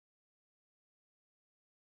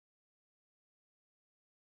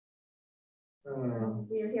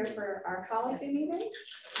We are here for our policy meeting.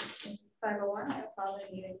 5:01, I will call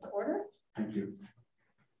the meeting to order. Thank you.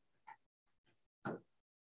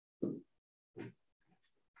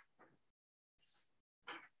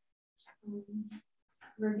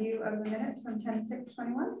 Review of the minutes from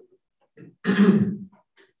 10/6/21.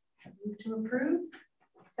 Move to approve.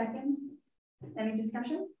 Second. Any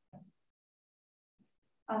discussion?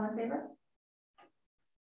 All in favor?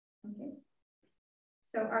 Okay.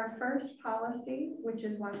 So our first policy, which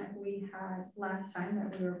is one that we had last time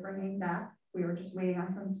that we were bringing back, we were just waiting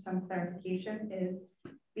on some clarification, is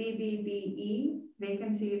BBBE,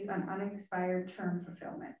 vacancies on unexpired term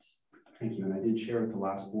fulfillment. Thank you. And I did share at the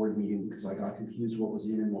last board meeting because I got confused what was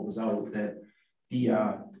in and what was out, that the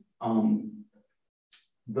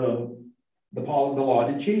law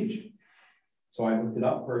did change. So I looked it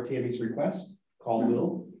up per Tammy's request, called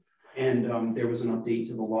Will, and there was an update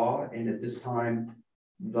to the law. And at this time,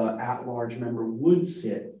 the at-large member would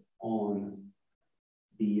sit on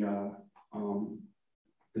the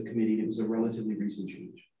committee. It was a relatively recent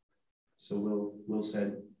change. So Will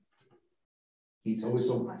said, he's always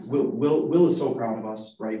so, Will is so proud of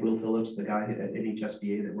us, right? Will Phillips, the guy at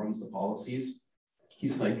NHSBA that runs the policies.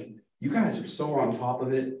 He's like, you guys are so on top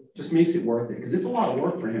of it, just makes it worth it. Because it's a lot of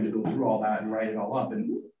work for him to go through all that and write it all up.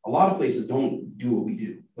 And a lot of places don't do what we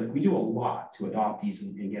do. Like, we do a lot to adopt these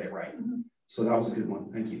and get it right. Mm-hmm. So that was a good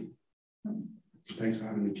one. Thank you. Thanks for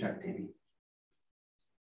having me check, Tammy.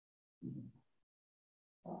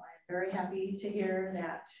 Well, I'm very happy to hear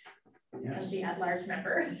that. Yes. As the at-large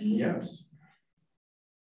member. Yes.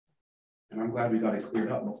 And I'm glad we got it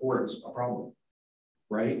cleared up before it was a problem,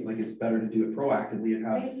 right? Like, it's better to do it proactively and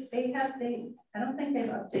have. I don't think they've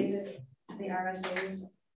updated the RSAs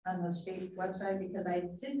on the state website, because I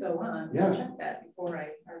did go on to check that before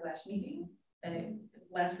our last meeting. And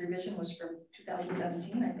last revision was from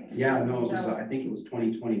 2017, I think. Yeah, no, it was, I think it was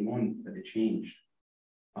 2021 that it changed.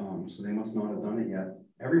 So they must not have done it yet.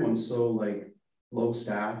 Everyone's so like low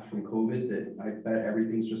staff from COVID that I bet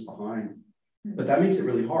everything's just behind. But that makes it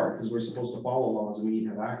really hard because we're supposed to follow laws and we need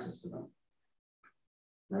to have access to them.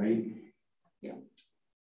 Right? Yeah.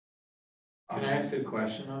 Can I ask a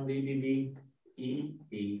question on BBB?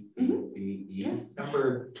 Yes.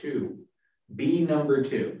 Number 2. B number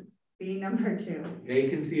 2. B number 2.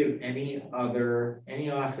 Vacancy of any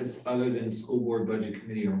office other than school board, budget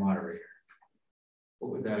committee, or moderator.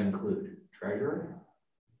 What would that include? Treasurer?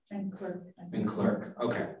 And clerk. And clerk.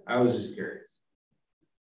 Okay. I was just curious.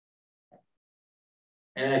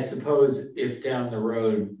 And I suppose if down the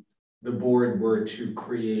road the board were to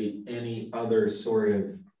create any other sort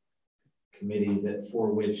of committee that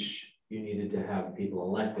for which you needed to have people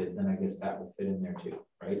elected, then I guess that would fit in there too,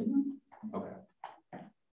 right? Mm-hmm. Okay.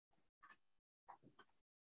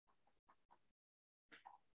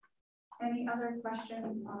 Any other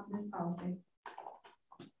questions on this policy?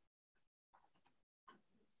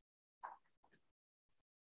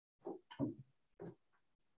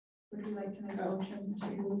 Would you like to make a motion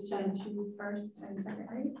to send to first and second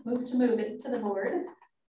read? Move it to the board.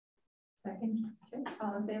 Second. Okay,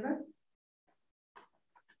 all in favor?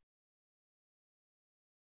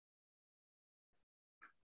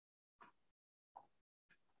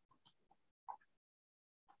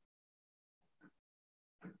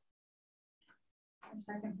 The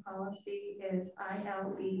second policy is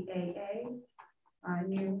ILBAA,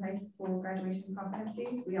 new high school graduation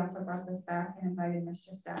competencies. We also brought this back and invited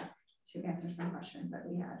Mr. Stack to answer some questions that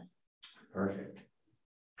we had. Perfect.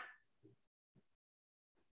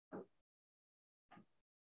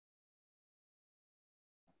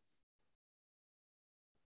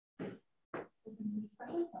 I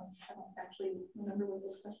don't actually remember what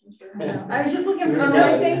those questions were. I was just looking for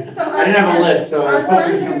I didn't have a list, so I was our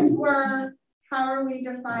hoping questions were, how are we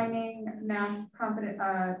defining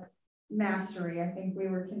mastery? I think we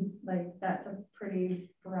were like, that's a pretty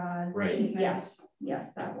broad statement.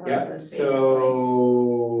 Yes, that word. Yep.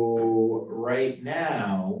 So right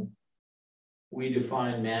now we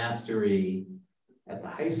define mastery at the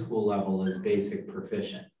high school level as basic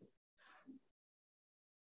proficient.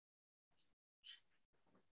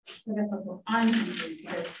 I guess that's what I'm thinking,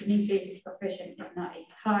 because to me, basic proficient is not a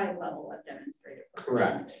high level of demonstrated proficiency.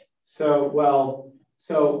 Correct. So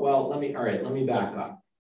let me back up.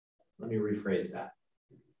 Let me rephrase that.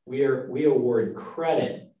 We award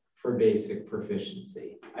credit for basic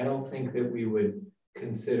proficiency. I don't think that we would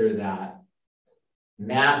consider that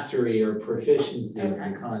mastery or proficiency of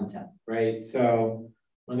the content, right? So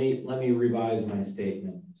let me revise my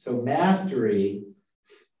statement. So mastery.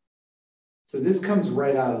 So this comes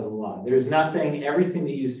right out of the law. There's nothing, everything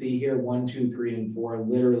that you see here, 1, 2, 3, and 4,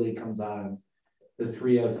 literally comes out of the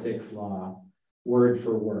 306 law. word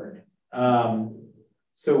for word.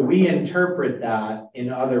 So we interpret that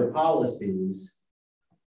in other policies,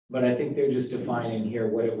 but I think they're just defining here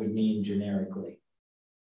what it would mean generically.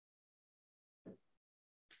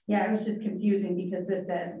 Yeah, it was just confusing because this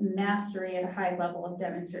says mastery at a high level of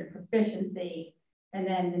demonstrated proficiency. And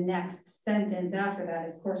then the next sentence after that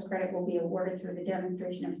is course credit will be awarded through the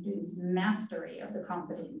demonstration of students' mastery of the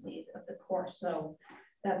competencies of the course. So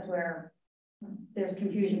that's where there's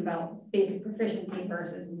confusion about basic proficiency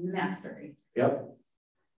versus mastery. Yep.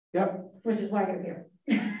 Yep. Which is why you're here.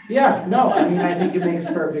 Yeah, no, I mean, I think it makes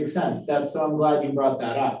perfect sense. So I'm glad you brought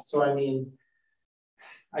that up. So I mean,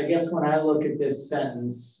 I guess when I look at this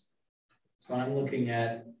sentence, so I'm looking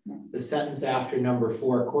at the sentence after number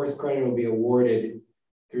 4, course credit will be awarded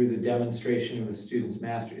through the demonstration of a student's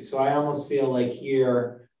mastery. So I almost feel like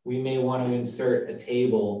here we may want to insert a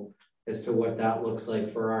table as to what that looks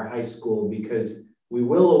like for our high school, because we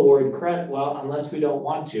will award credit, well, unless we don't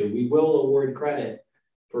want to, we will award credit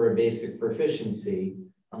for a basic proficiency,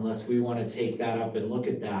 unless we want to take that up and look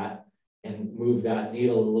at that and move that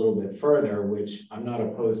needle a little bit further, which I'm not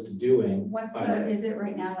opposed to doing. What's Is it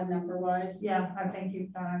right now a number wise? Yeah, I think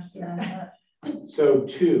you've done that. So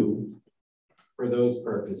 2, for those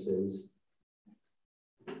purposes.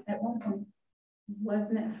 At one point,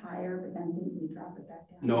 wasn't it higher, but then didn't we drop it back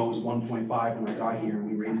down? No, it was 1.5 when I got here and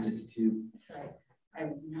we raised it to 2. That's right. I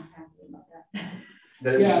was not happy about that.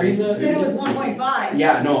 That it was raised to 2. Then it was 1.5.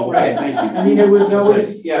 Yeah, no, okay, thank you. I mean, it was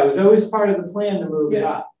always, yeah, it was always part of the plan to move it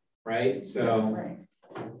up, right? So. Right.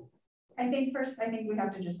 I think we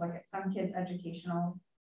have to just look at some kids' educational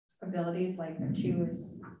abilities, like a 2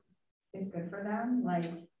 is good for them. Like,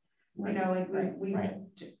 you know, like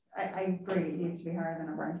I agree, it needs to be higher than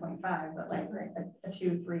a 1.5, but like a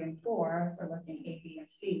 2, 3, and 4, we're looking A, B, and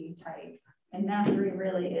C type. And mastery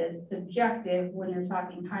really is subjective when you're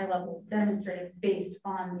talking high level demonstrative based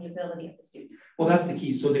on the ability of the student. Well, that's the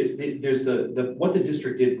key. So there's what the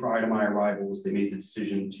district did prior to my arrival was they made the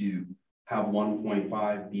decision to have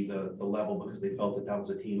 1.5 be the level because they felt that was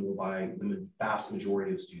attainable by the vast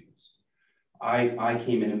majority of students. I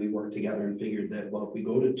came in and we worked together and figured that, well, if we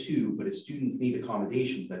go to 2, but if students need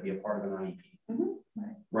accommodations, that'd be a part of an IEP,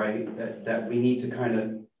 right? That we need to kind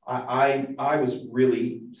of, I was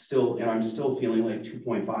really still, and I'm still feeling like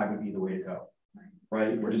 2.5 would be the way to go,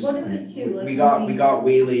 right? We're just, what is it 2? Like we got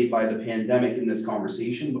waylaid by the pandemic in this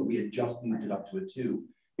conversation, but we had just moved it up to a 2.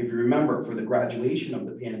 If you remember, for the graduation of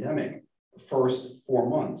the pandemic, the first 4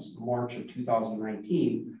 months, March of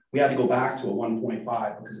 2019, we had to go back to a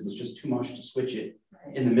 1.5 because it was just too much to switch it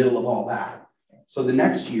in the middle of all that. So the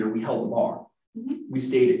next year we held the bar. We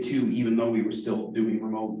stayed at 2, even though we were still doing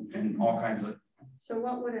remote and all kinds of. So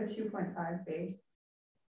what would a 2.5 be?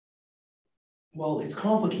 Well, it's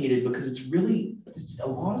complicated because a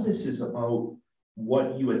lot of this is about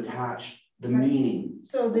what you attach the meaning.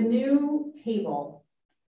 So the new table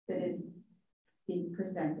that is being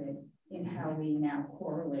presented in how we now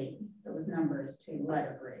correlate those numbers to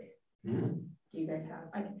letter grade. Do you guys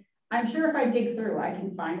have, I'm sure if I dig through, I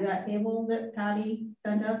can find that table that Patty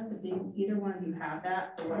sent us, but do either one of you have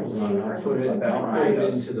that? I'll put it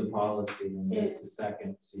into the policy in just a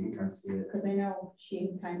second so you can see it. Because I know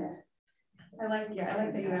she kind of. I like that you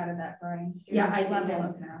added that, Brian. Yeah, I love it.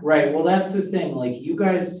 Right, well, that's the thing, like you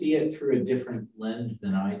guys see it through a different lens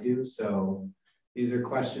than I do, so these are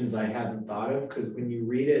questions I hadn't thought of, because when you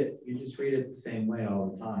read it, you just read it the same way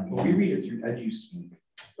all the time. Well, we read it through EduSpeak.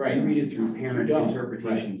 Right. You read it through parent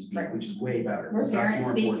interpretation speak, which is way better. We're parent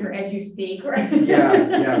speak, your EduSpeak, right?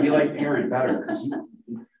 Yeah, we like parent better because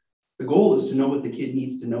the goal is to know what the kid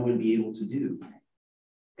needs to know and be able to do,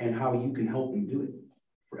 and how you can help them do it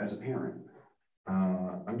as a parent.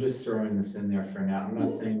 I'm just throwing this in there for now. I'm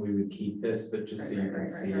not saying we would keep this, but just so you can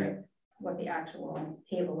see it. What the actual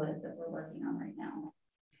table is that we're working on right now.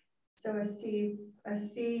 So a C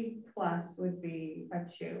plus would be a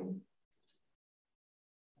 2.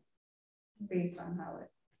 Based on how it,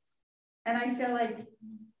 and I feel like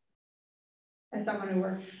as someone who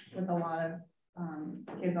works with a lot of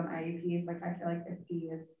kids on IEPs, like I feel like a C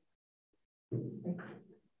is like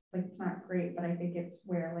it's not great, but I think it's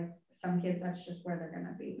where like some kids that's just where they're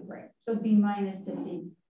gonna be. Right. So B minus to C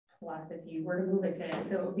plus if you were to move it to,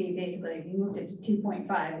 so it would be basically if you moved it to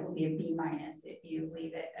 2.5, it would be a B minus. If you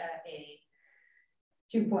leave it at a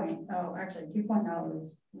 2.0, actually 2.0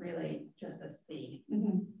 is really just a C.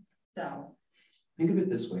 So think of it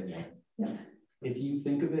this way, though. Yeah. If you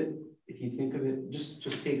think of it, think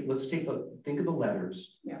of the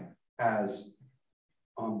letters as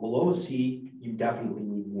below a C, you definitely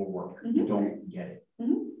need more work. You don't get it.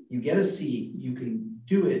 You get a C, you can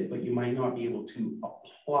do it, but you might not be able to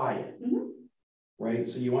apply it. right?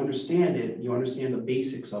 So you understand it, you understand the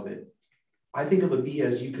basics of it. I think of a B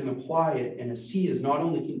as you can apply it, and a C is not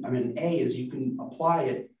only, an A is you can apply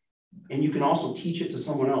it, and you can also teach it to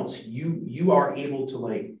someone else. You are able to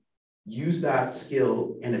like use that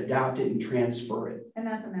skill and adapt it and transfer it. And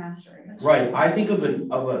that's a mastery. Right. I think of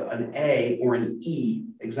an A or an E,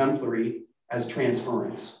 exemplary, as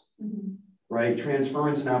transference. Mm-hmm. Right?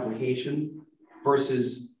 Transference and application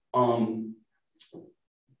versus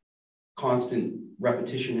constant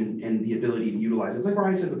repetition and the ability to utilize it. It's like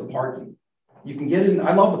Brian said with the parking. You can get in,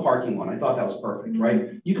 I love the parking one. I thought that was perfect,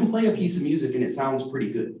 right? You can play a piece of music and it sounds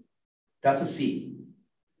pretty good. That's a C.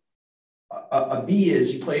 A B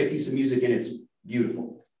is you play a piece of music and it's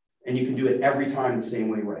beautiful. And you can do it every time the same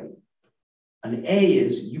way, right? An A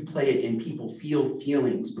is you play it and people feel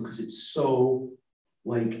feelings because it's so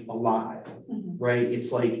like alive, right?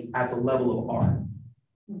 It's like at the level of art.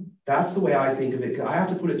 That's the way I think of it. I have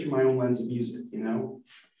to put it through my own lens of music, you know?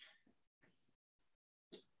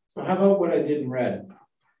 So how about what I did in red?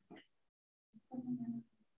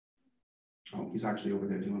 Oh, he's actually over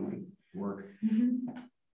there doing like work.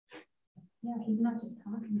 Yeah, he's not just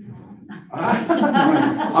talking.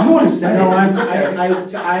 I'm the one who said it.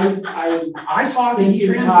 I talk and he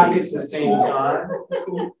translates at the same time.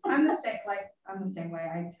 Cool. I'm the same way.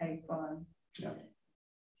 I type on. Yeah.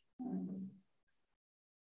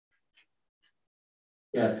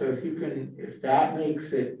 Yeah, so if that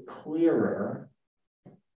makes it clearer,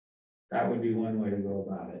 that would be one way to go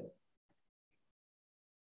about it.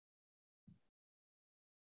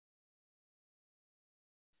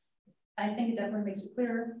 I think it definitely makes it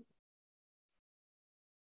clearer.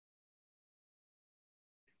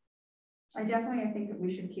 I think that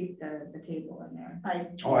we should keep the table in there.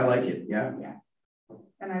 I like it. Yeah. Yeah.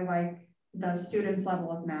 And I like the student's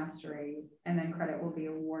level of mastery, and then credit will be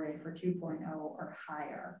awarded for 2.0 or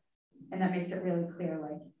higher. And that makes it really clear,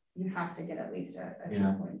 like you have to get at least a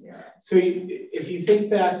 2.0. So if you think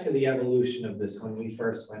back to the evolution of this, when we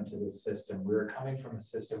first went to this system, we were coming from a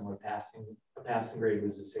system where a passing grade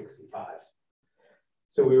was a 65.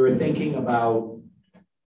 So we were thinking about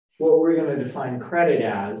what we're going to define credit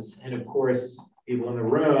as, and of course, people in the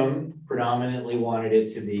room predominantly wanted it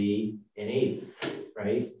to be an 80,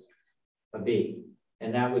 right? A B.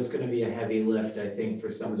 And that was going to be a heavy lift, I think, for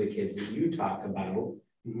some of the kids that you talk about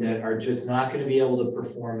that are just not going to be able to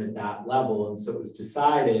perform at that level. And so it was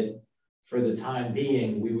decided for the time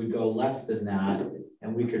being, we would go less than that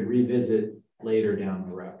and we could revisit later down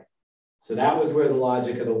the road. So that was where the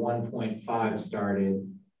logic of the 1.5 started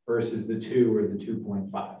versus the 2 or the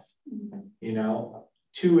 2.5. You know,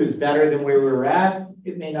 2 is better than where we were at.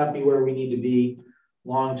 It may not be where we need to be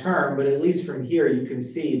long term, but at least from here, you can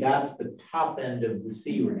see that's the top end of the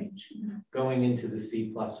C range going into the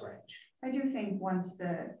C+ range. I do think once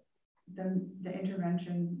the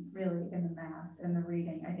intervention really in the math and the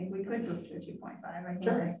reading, I think we could move to a 2.5.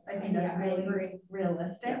 I think that's really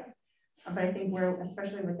realistic. Yeah. But I think we're,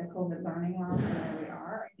 especially with the COVID learning loss and where we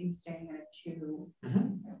are, I think staying at a 2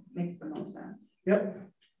 makes the most sense. Yep.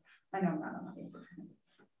 I know I'm not on the basic.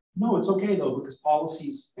 No, it's okay though, because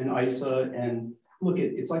policies and ISA and look,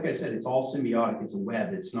 it's like I said, it's all symbiotic. It's a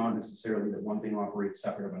web. It's not necessarily that one thing operates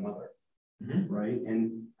separate of another, right?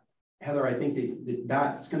 And Heather, I think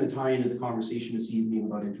that's going to tie into the conversation this evening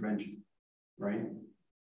about intervention, right?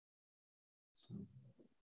 So.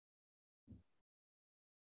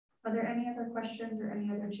 Are there any other questions or any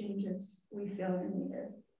other changes we feel are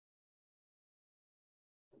needed?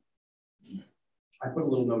 I put a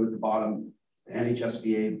little note at the bottom. The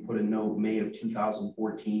NHSBA put a note May of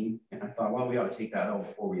 2014, and I thought, well, we ought to take that out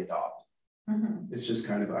before we adopt. It's just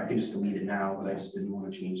kind of, I can just delete it now, but I just didn't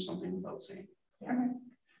want to change something without saying. Okay.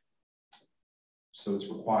 So it's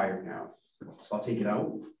required now. So I'll take it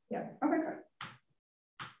out. Yeah. Okay, good.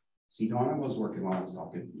 See, Dawn, I was working while I was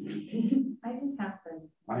talking. I just have to.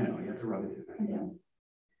 I know, you have to rub it in. I do.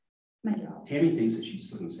 My job. Tammy thinks that she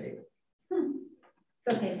just doesn't say it.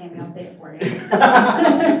 It's okay, Tammy, I'll say it for you.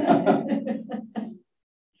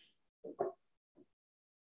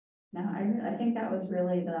 No, I think that was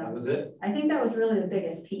really that was it. I think that was really the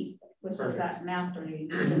biggest piece, was just that mastery,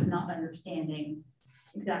 just not understanding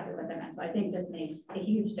exactly what that meant. So I think this makes a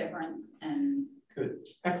huge difference. And good,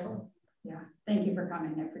 excellent. Yeah, thank you for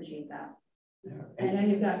coming. I appreciate that. Yeah, I know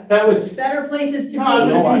you've got better places to be.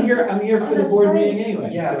 No, I'm here for the board meeting anyway.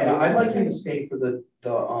 Yeah, so and I'd like you to stay for the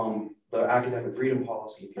academic freedom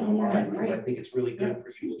policy, if you don't mind, because I think it's really good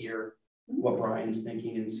for you to hear what Brian's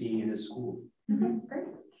thinking and seeing in his school. Great.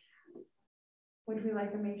 Would we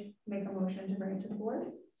like to make a motion to bring it to the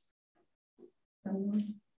board?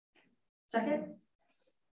 Second?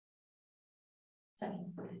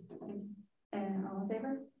 Second. And And all in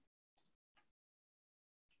favor?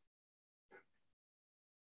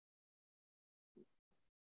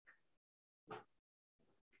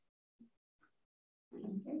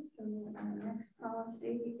 Okay, so our next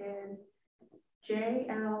policy is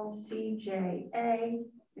JLCJA.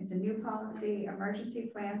 It's a new policy, emergency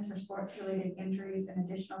plans for sports-related injuries and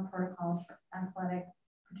additional protocols for athletic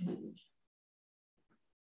participation.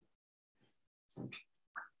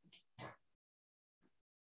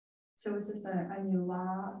 So is this a new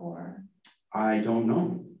law or? I don't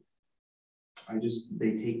know.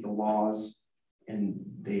 They take the laws and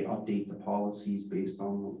they update the policies based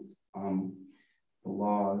on the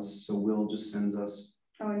laws. So Will just sends us,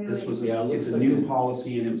 this was, it's a new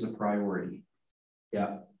policy and it was a priority.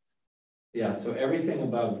 Yeah. Yeah, so everything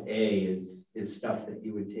above A is stuff that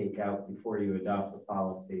you would take out before you adopt the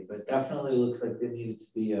policy, but definitely looks like there needed to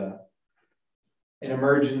be an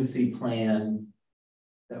emergency plan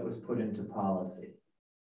that was put into policy.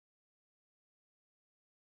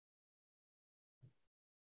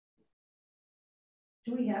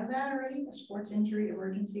 Do we have that already? A sports injury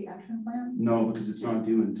emergency action plan? No, because it's not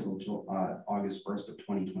due until August 1st of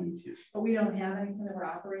 2022. But we don't have anything that we're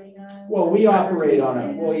operating on? Well, we operate on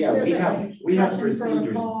it. Well, yeah, we have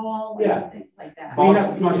procedures. Yeah. Things like that.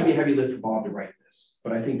 It's not going to be a heavy lift for Bob to write this,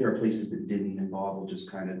 but I think there are places that didn't, and Bob will just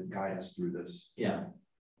kind of guide us through this. Yeah.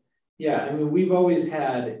 Yeah, I mean, we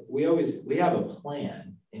have a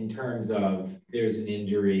plan in terms of there's an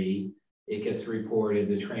injury, it gets reported,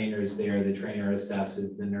 the trainer's there, the trainer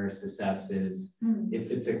assesses, the nurse assesses. If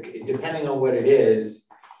it's depending on what it is,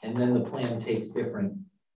 and then the plan takes different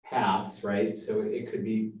paths, right? So it could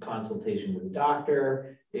be consultation with a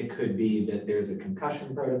doctor, it could be that there's a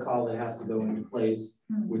concussion protocol that has to go into place,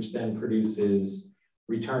 which then produces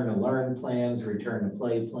return to learn plans, return to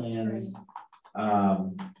play plans.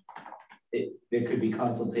 There could be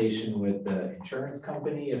consultation with the insurance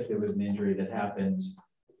company if there was an injury that happened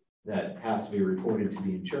that has to be reported to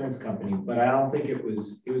the insurance company, but I don't think it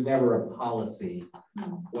was never a policy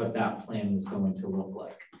what that plan was going to look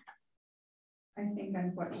like. I think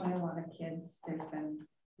unfortunately a lot of kids, there's been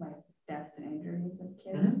like deaths and injuries of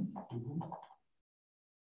kids.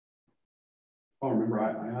 Oh, remember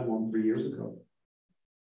I had one 3 years ago.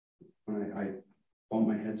 When I bumped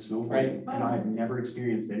my head snowboarding, right. And I've never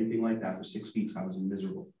experienced anything like that for 6 weeks. I was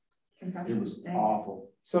miserable. It was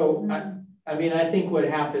awful. So I mean, I think what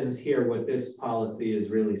happens here, what this policy is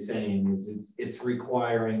really saying is it's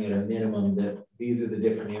requiring at a minimum that these are the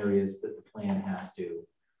different areas that the plan has to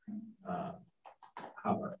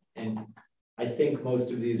cover. And I think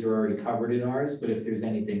most of these are already covered in ours, but if there's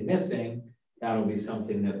anything missing, that'll be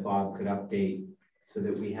something that Bob could update so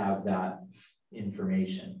that we have that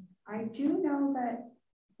information. I do know that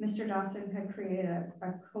Mr. Dawson had created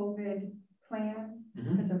a COVID plan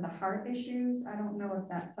because of the heart issues. I don't know if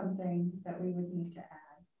that's something that we would need to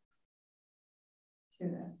add to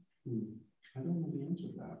this. I don't know the answer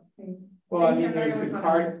to that. Okay. Well, I mean, there's the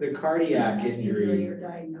cardiac injury or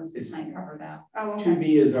diagnosis might cover that. Oh, okay.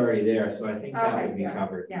 2B is already there, so I think that would be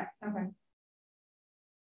covered. Yeah, okay.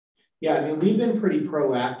 Yeah, I mean, we've been pretty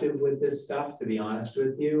proactive with this stuff, to be honest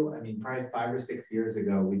with you. I mean, probably 5 or 6 years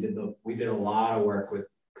ago, we did a lot of work with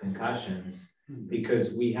concussions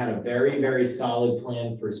because we had a very, very solid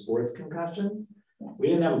plan for sports concussions. Yes. We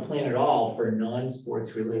didn't have a plan at all for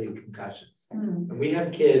non-sports related concussions. And we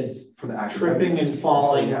have kids for the tripping and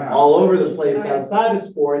falling all over the place outside of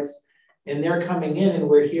sports, and they're coming in and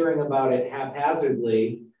we're hearing about it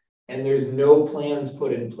haphazardly, and there's no plans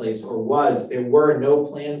put in place, there were no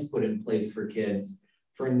plans put in place for kids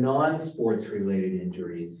for non-sports related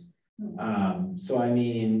injuries. So I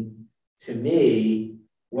mean, to me,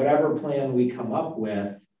 whatever plan we come up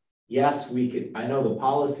with, yes, we could, I know the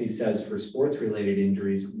policy says for sports related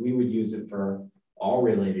injuries, we would use it for all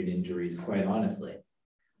related injuries, quite honestly.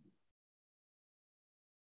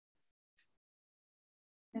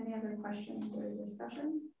 Any other questions or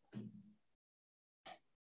discussion?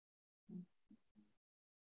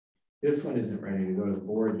 This one isn't ready to go to the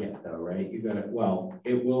board yet though, right? You got it. Well,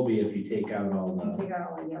 it will be if you take out all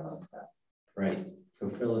the yellow stuff. Right. So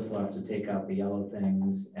Phyllis will have to take out the yellow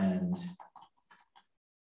things and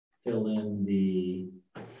fill in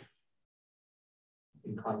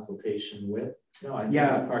in consultation with. No, I think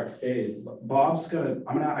that part stays. Bob's gonna,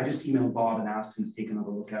 I just emailed Bob and asked him to take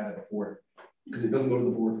another look at it before, because it doesn't go to the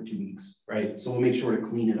board for 2 weeks. Right. So we'll make sure to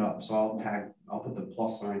clean it up. So I'll put the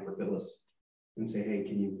plus sign for Phyllis and say, hey,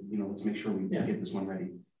 can you let's make sure we get this one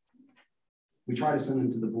ready. We try to send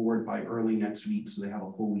them to the board by early next week so they have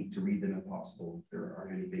a full week to read them if possible, if there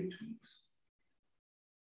aren't any big tweaks.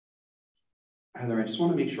 Heather, I just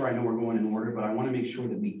want to make sure I know we're going in order, but I want to make sure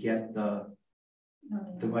that we get the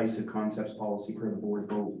divisive concepts policy per the board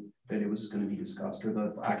vote that it was going to be discussed, or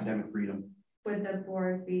the academic freedom. Would the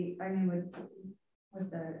board be, I mean, would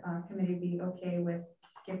the committee be okay with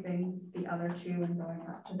skipping the other two and going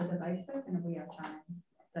up to the divisive, and if we have time?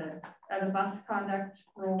 The bus conduct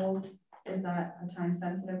rules, is that a time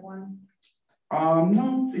sensitive one?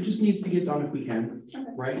 No, it just needs to get done if we can, okay.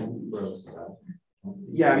 Right?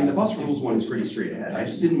 Yeah, I mean, the bus rules one is pretty straight ahead. I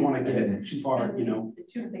just didn't want to get too far, you know. The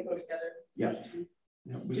two, they go together. Yeah.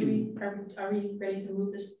 Are we ready to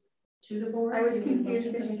move this to the board? I was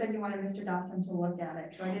confused because you said you wanted Mr. Dawson to look at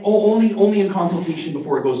it. So I didn't only in consultation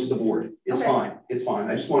before it goes to the board. It's okay. Fine. It's fine.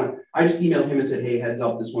 I just emailed him and said, hey, heads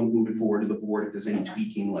up, this one's moving forward to the board. If there's any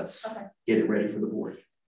tweaking, let's get it ready for the board.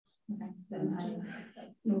 Okay. Then I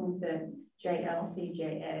move the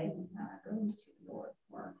JLCJA goes to the board,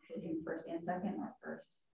 or in first and second, or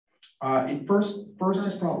first? First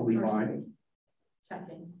is probably fine.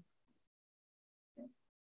 Second.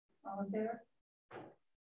 All in favor?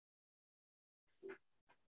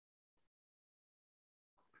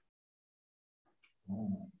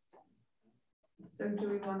 So do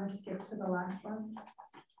we want to skip to the last one?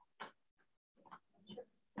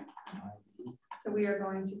 So we are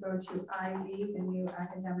going to go to IV, the new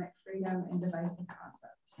academic freedom and divisive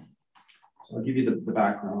concepts. So I'll give you the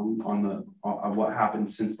background on what happened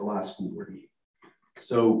since the last school board meeting.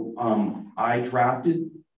 So I drafted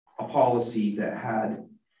a policy that had,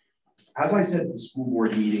 as I said at the school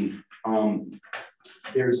board meeting,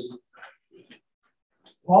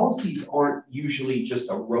 policies aren't usually just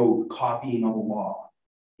a rote copying of a law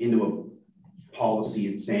into a policy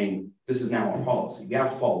and saying, this is now our policy. We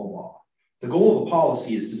have to follow the law. The goal of a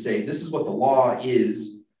policy is to say, this is what the law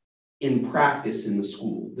is in practice in the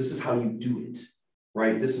school. This is how you do it,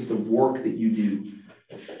 right? This is the work that you do.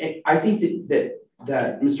 And I think that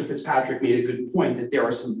Mr. Fitzpatrick made a good point that there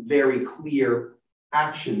are some very clear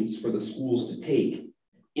actions for the schools to take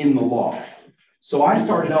in the law. So I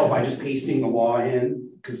started out by just pasting the law in,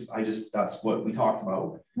 because that's what we talked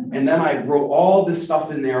about. And then I wrote all this stuff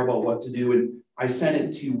in there about what to do. And I sent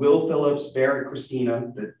it to Will Phillips, Barrett,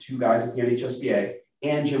 Christina, the two guys at the NHSBA,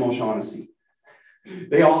 and Jim O'Shaughnessy.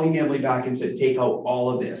 They all emailed me back and said, take out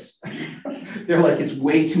all of this. They're like, it's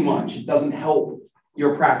way too much. It doesn't help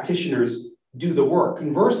your practitioners do the work.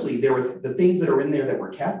 Conversely, there were the things that are in there that were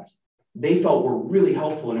kept, they felt were really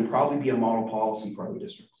helpful and would probably be a model policy for other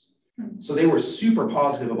districts. So they were super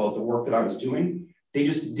positive about the work that I was doing. They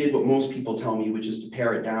just did what most people tell me, which is to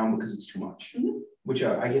pare it down because it's too much, which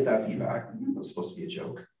I get that feedback. That was supposed to be a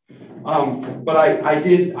joke. But I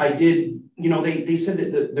did, you know, they said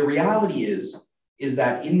that the reality is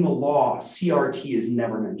that in the law, CRT is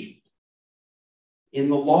never mentioned. In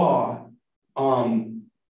the law,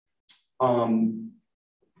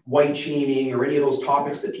 white shaming or any of those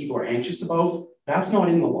topics that people are anxious about, that's not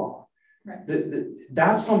in the law. Right.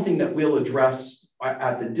 That's something that we'll address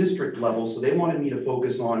at the district level. So they wanted me to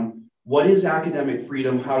focus on what is academic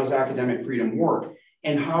freedom, how does academic freedom work,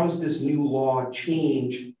 and how does this new law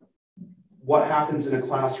change what happens in a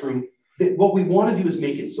classroom. What we want to do is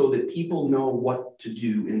make it so that people know what to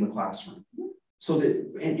do in the classroom. So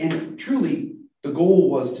that, and truly, the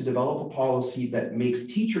goal was to develop a policy that makes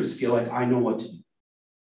teachers feel like I know what to do.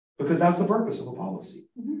 Because that's the purpose of a policy.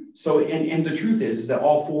 So, and the truth is that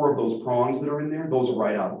all four of those prongs that are in there, those are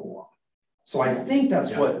right out of the law. So I think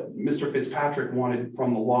that's what Mr. Fitzpatrick wanted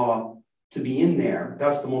from the law to be in there.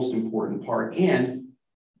 That's the most important part. And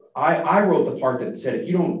I wrote the part that said, if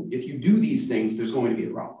you do these things, there's going to be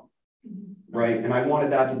a problem, right? And I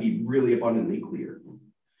wanted that to be really abundantly clear.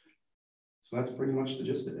 So that's pretty much the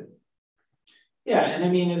gist of it. Yeah, and I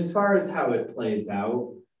mean, as far as how it plays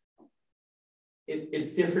out,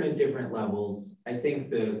 it's different at different levels. I think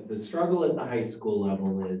the struggle at the high school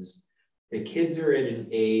level is the kids are at an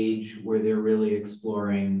age where they're really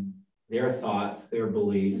exploring their thoughts, their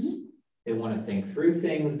beliefs. They want to think through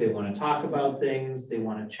things. They want to talk about things. They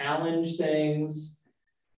want to challenge things.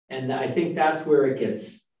 And I think that's where it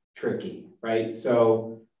gets tricky, right?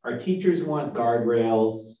 So our teachers want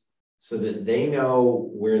guardrails so that they know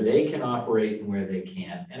where they can operate and where they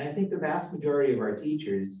can't. And I think the vast majority of our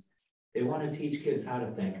teachers, they want to teach kids how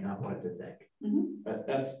to think, not what to think. But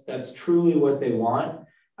that's truly what they want.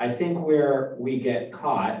 I think where we get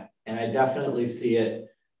caught, and I definitely see it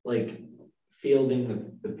like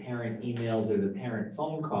fielding the parent emails or the parent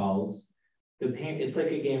phone calls, it's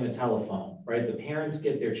like a game of telephone, right? The parents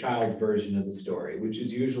get their child's version of the story, which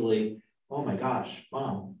is usually, oh my gosh,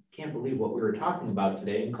 Mom, can't believe what we were talking about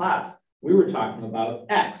today in class. We were talking about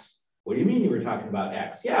X. What do you mean you were talking about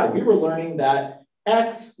X? Yeah, we were learning that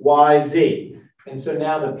X, Y, Z. And so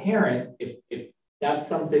now the parent, if that's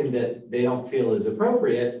something that they don't feel is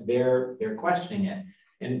appropriate, they're questioning it.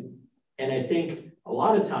 And I think a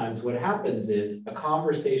lot of times what happens is a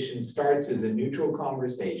conversation starts as a neutral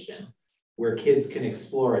conversation where kids can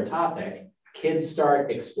explore a topic. Kids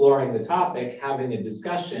start exploring the topic, having a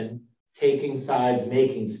discussion, taking sides,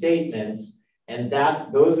 making statements, and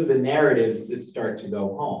those are the narratives that start to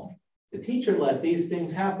go home. The teacher let these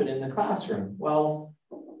things happen in the classroom. Well,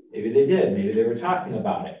 maybe they did, maybe they were talking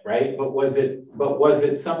about it, right? But was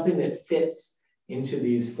it something that fits into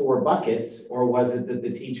these 4 buckets, or was it that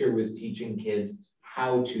the teacher was teaching kids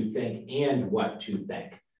how to think and what to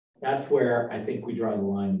think? That's where I think we draw the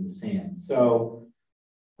line in the sand. So,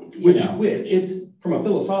 it's from a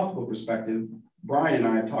philosophical perspective, Brian and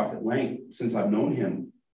I have talked at length since I've known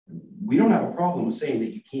him. We don't have a problem with saying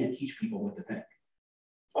that you can't teach people what to think.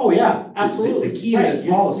 Oh yeah, absolutely. The key to this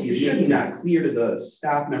policy is making that clear to the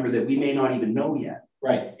staff member that we may not even know yet.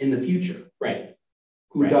 Right. In the future. Right.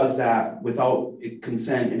 Who does that without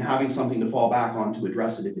consent and having something to fall back on to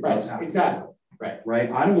address it if it does happen. Exactly. Right.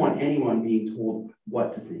 Right. I don't want anyone being told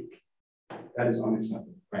what to think. That is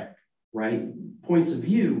unacceptable. Right. Right. Points of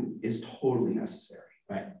view is totally necessary.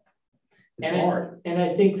 Right. It's hard. And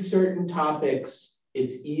I think certain topics,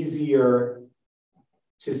 it's easier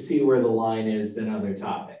to see where the line is than other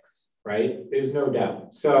topics, right? There's no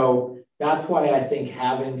doubt. So that's why I think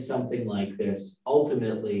having something like this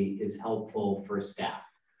ultimately is helpful for staff,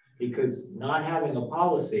 because not having a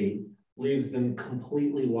policy leaves them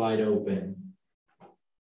completely wide open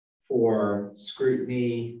for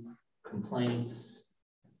scrutiny, complaints,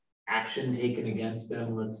 action taken against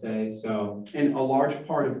them, let's say. So, and a large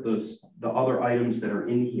part of the other items that are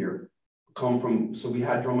in here come from, so we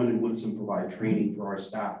had Drummond and Woodson provide training for our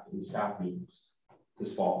staff in staff meetings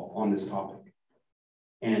this fall on this topic.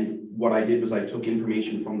 And what I did was I took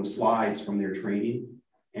information from the slides from their training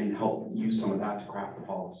and helped use some of that to craft the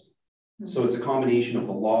policy. So it's a combination of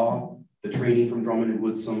the law, the training from Drummond and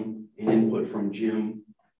Woodson, and input from Jim,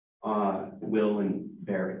 Will, and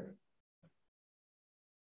Barrett.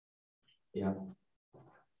 Yeah.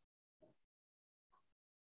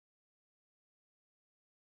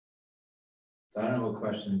 So I don't know what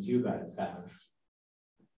questions you guys have,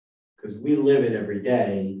 because we live it every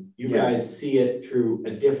day. You guys see it through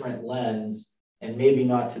a different lens, and maybe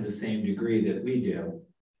not to the same degree that we do.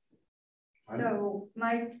 So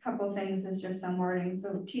my couple things is just some wording.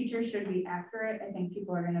 So teachers should be accurate. I think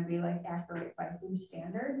people are going to be like, accurate by whose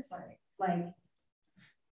standards? Like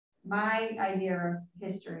my idea of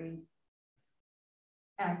history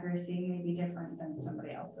accuracy may be different than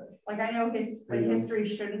somebody else's. Like I know history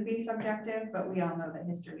shouldn't be subjective, but we all know that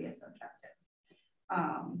history is subjective.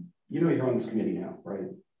 You know you're on this committee now,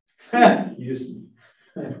 right? You just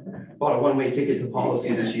bought a one-way ticket to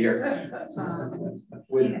policy this year.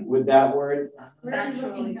 With that word?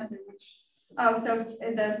 Actually, oh, so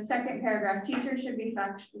the second paragraph, teachers should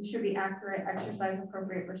be accurate, exercise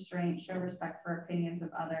appropriate restraint, show respect for opinions of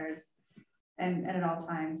others, and at all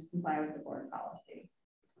times comply with the board policy.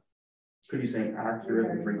 Could you say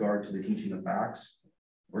accurate with regard to the teaching of facts,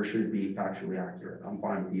 or should it be factually accurate? I'm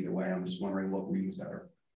fine with either way. I'm just wondering what reads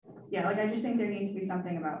better. Yeah, like I just think there needs to be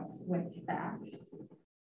something about with facts.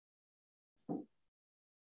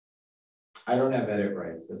 I don't have edit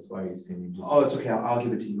rights. That's why you see me just. Oh, it's okay. I'll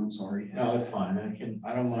give it to you. I'm sorry. No, it's fine.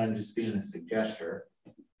 I don't mind just being a suggestor.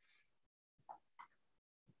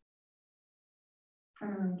 I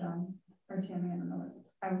don't know, Don or Tammy. I don't know.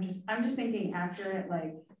 I'm just thinking accurate.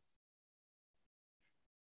 Like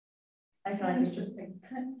I feel like it's just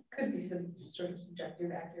could be some sort of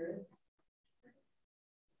subjective accurate.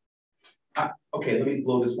 Okay, let me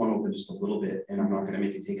blow this one open just a little bit, and I'm not going to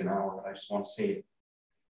make it take an hour, but I just want to say it.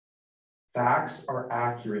 Facts are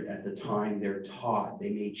accurate at the time they're taught.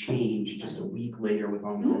 They may change just a week later with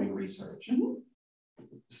ongoing research.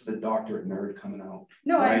 This is the doctorate nerd coming out.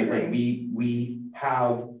 No, right? I agree.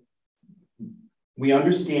 Like we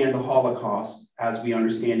understand the Holocaust as we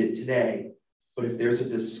understand it today, but if there's a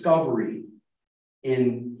discovery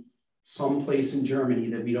in some place in Germany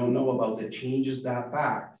that we don't know about that changes that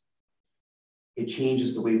fact, it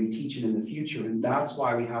changes the way we teach it in the future. And that's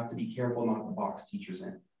why we have to be careful not to box teachers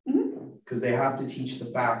in. Because they have to teach the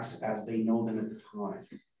facts as they know them at the time.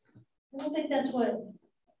 I don't think that's what,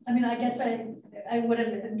 I mean, I guess I would have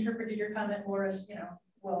interpreted your comment more as, you know,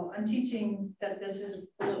 well, I'm teaching that this is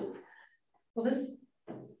blue. Well,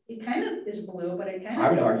 it kind of is blue, but it kind of.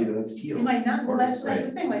 I would argue that that's teal. You might not, well, that's the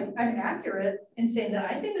thing, like I'm accurate in saying that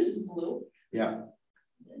I think this is blue. Yeah.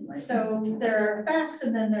 So there are facts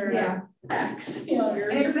and then there are facts, you know, your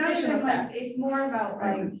interpretation of facts. It's more about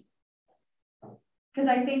like, because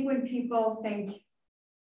I think when people think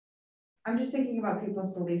I'm just thinking about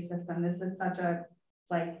people's belief system. This is such a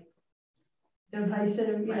like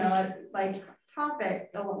divisive, you know, like topic,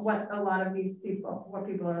 what a lot of these people, what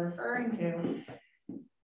people are referring to.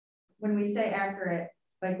 When we say accurate,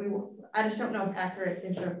 like I just don't know if accurate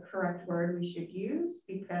is the correct word we should use,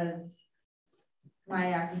 because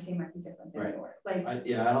my accuracy might be different than yours. Like, I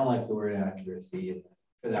don't like the word accuracy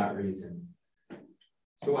for that reason.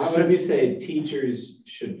 So how about if you say teachers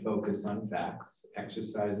should focus on facts,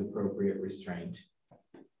 exercise appropriate restraint?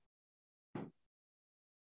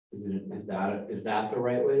 Is that the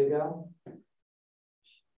right way to go?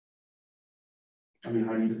 I mean,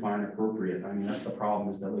 how do you define appropriate? I mean, that's the problem,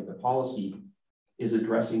 is that like the policy is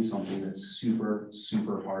addressing something that's super,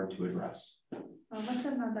 super hard to address. well, what's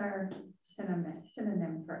another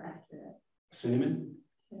synonym for accurate? Cinnamon?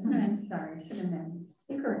 Synonym. Sorry, synonym.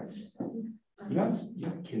 You're correct. You got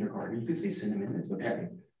kindergarten, you could say cinnamon, it's okay.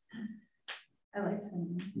 I like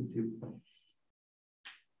cinnamon. Me too.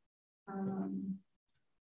 I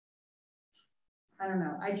don't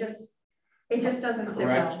know. It just doesn't sit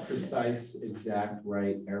Correct, well. precise, exact,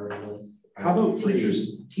 right, errorless. How about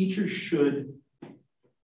teachers? Teachers should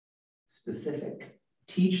specific.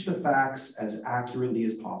 Teach the facts as accurately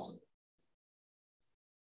as possible.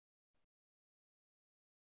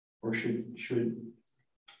 Or should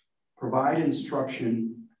provide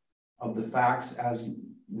instruction of the facts as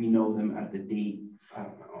we know them at the date. I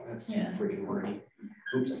don't know, that's too freaking wordy.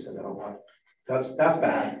 Oops, I said that a lot. That's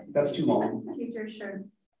bad. That's too long. Teachers should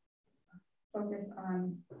focus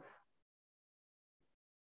on.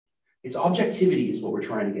 It's objectivity is what we're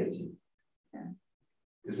trying to get to. Yeah.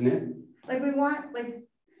 Isn't it? Like we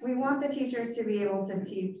want the teachers to be able to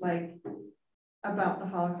teach like about the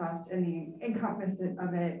Holocaust and the encompassment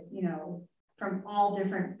of it, you know, from all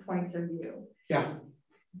different points of view. Yeah.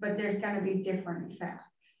 But there's going to be different facts.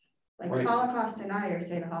 Like right. Holocaust deniers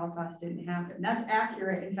say the Holocaust didn't happen. That's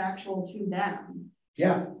accurate and factual to them.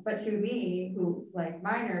 Yeah. But to me, who like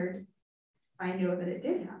minored, I know that it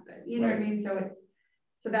did happen. You know what I mean? So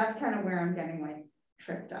that's kind of where I'm getting like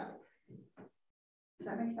tripped up. Does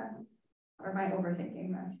that make sense? Or am I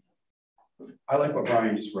overthinking this? I like what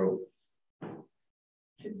Brian just wrote.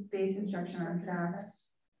 Should base instruction on facts.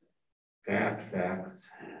 Facts.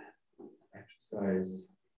 Exercise.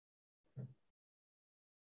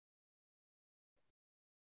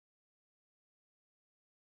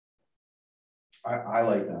 I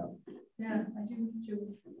like that. Yeah, I do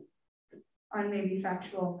too. On maybe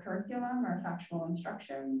factual curriculum or factual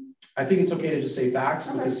instruction. I think it's okay to just say facts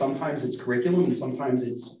because sometimes it's curriculum and sometimes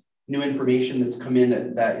it's new information that's come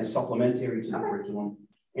in that is supplementary to the curriculum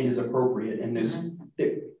and is appropriate. And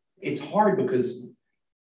it's hard because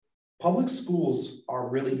public schools are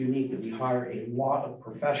really unique that we hire a lot of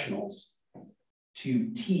professionals to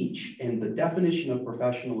teach, and the definition of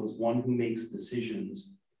professional is one who makes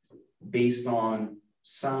decisions based on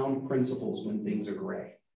sound principles when things are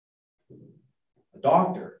gray. A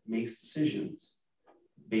doctor makes decisions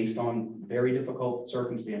based on very difficult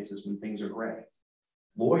circumstances when things are gray.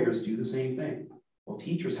 Lawyers do the same thing. Well,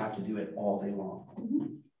 teachers have to do it all day long. Mm-hmm.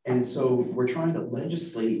 And so we're trying to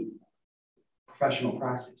legislate professional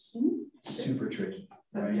practice. Mm-hmm. It's super tricky.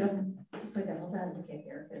 So right? Just to play devil's advocate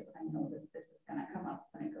here, because I know that this is going to come up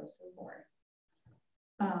when it goes to the board.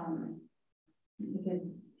 Because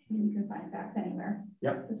you can find facts anywhere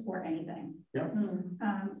to support anything. Yep.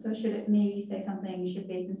 So should it maybe say something, should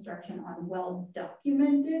base instruction on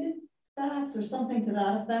well-documented facts or something to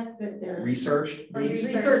that effect, that they're research based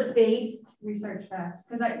facts?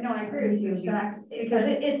 Because I agree with you. Facts,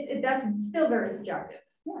 because that's still very subjective.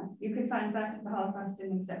 Yeah, you could find facts that the Holocaust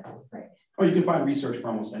didn't exist. Right. Or you can find research for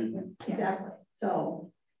almost anything. Yeah. Exactly.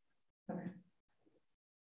 So okay.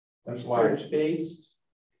 That's research based.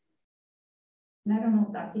 And I don't know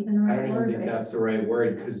if that's even the right word. I don't even think that's the right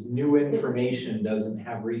word, because new information doesn't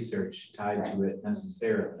have research tied to it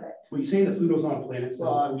necessarily. Well, you saying that Pluto's not a planet?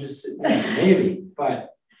 Well, I'm just maybe,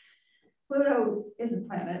 but Pluto is a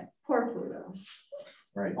planet. Poor Pluto.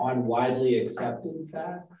 Right. On widely accepted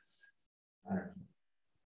facts, I don't know.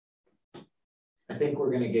 I think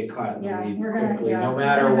we're going to get caught in the weeds quickly, no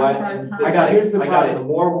matter what. Here's the problem: the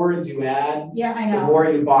more words you add, I know, the more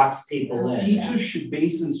you box people in. Teachers should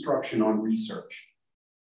base instruction on research.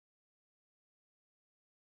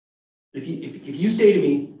 If you say to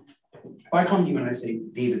me, if I come to you and I say,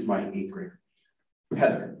 David's my 8th grader,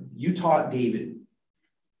 Heather, you taught David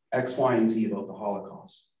X, Y, and Z about the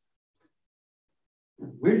Holocaust.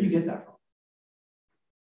 Where did you get that from?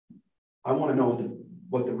 I want to know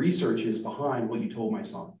what the research is behind what you told my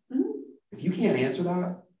son. Mm-hmm. If you can't answer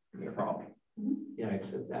that, you got a problem. Yeah,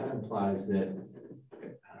 except that implies that,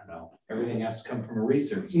 I don't know. Everything has to come from a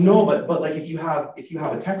research. No, but like if you have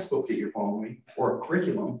a textbook that you're following or a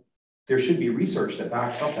curriculum, there should be research that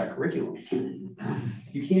backs up that curriculum.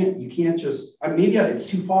 You can't just, maybe it's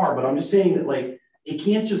too far, but I'm just saying that like, it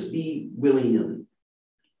can't just be willy-nilly.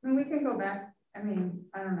 I mean, we can go back. I mean,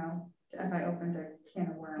 I don't know if I opened a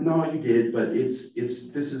can of worms. No, you did, but this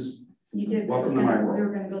is, You did. welcome to my world. We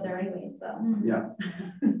were gonna go there anyway, so. Yeah.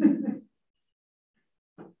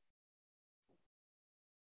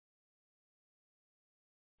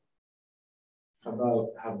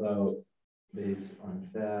 How about based on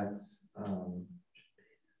facts? I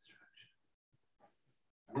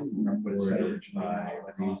don't remember what it said originally. By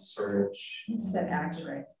research. You said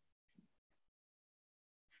accurate.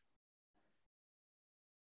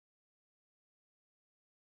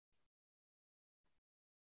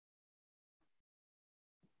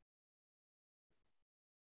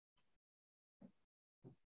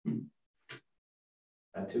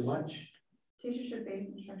 Not too much? Teachers should base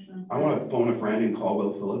instruction. I want to phone a friend and call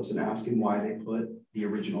Will Phillips and ask him why they put the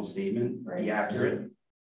original statement be accurate.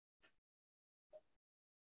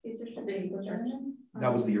 Teachers should base instruction.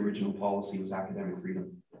 That was the original policy, was academic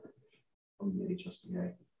freedom from the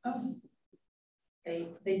HSBA. Oh. They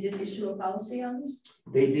did issue a policy on this?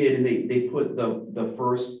 They did, and they put the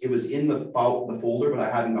first, it was in the folder, but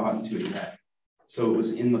I hadn't gotten to it yet. So it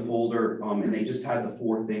was in the folder, and they just had the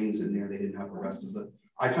 4 things in there. They didn't have the rest of the,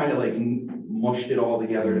 I kind of like mushed it all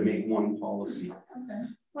together to make one policy. Okay.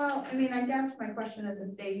 Well, I mean, I guess my question is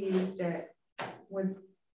if they used it,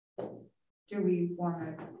 do we want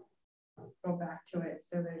to go back to it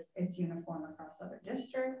so that it's uniform across other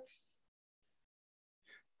districts?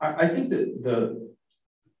 I think that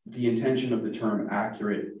the intention of the term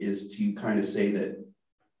accurate is to kind of say that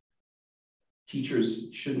teachers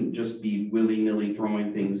shouldn't just be willy-nilly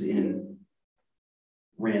throwing things in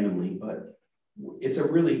randomly, but it's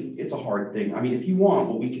a hard thing. I mean, if you want,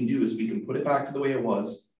 what we can do is we can put it back to the way it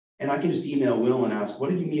was, and I can just email Will and ask, what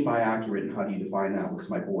did you mean by accurate and how do you define that? Because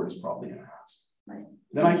my board is probably going to ask. Right.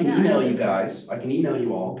 Then I can email you guys. I can email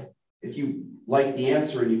you all. If you like the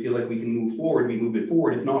answer and you feel like we can move forward, we move it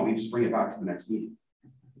forward. If not, we just bring it back to the next meeting.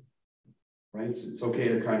 Right? It's okay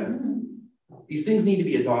to kind of, these things need to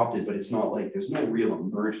be adopted, but it's not like there's no real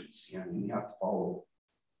emergency. I mean, we have to follow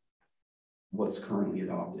what's currently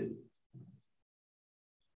adopted.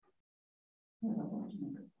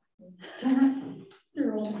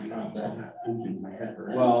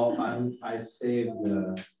 Well, I saved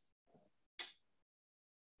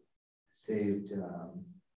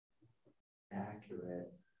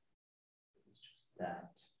accurate. It's just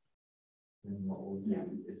that. And what we'll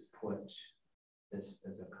do is put this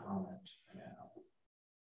as a comment for now.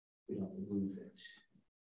 We don't lose it.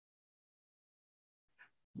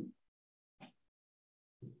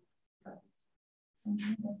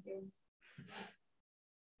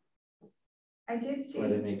 I did see. That's why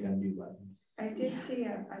they make undo buttons. I did see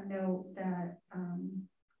a note that I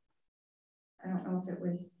don't know if it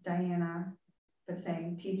was Diana, but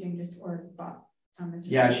saying teaching just or bought on this.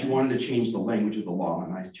 Yeah, she wanted to change the language of the law,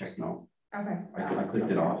 and I checked no. Okay. I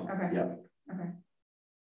clicked it off. Okay. Yeah. Okay.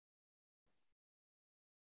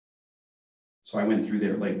 So I went through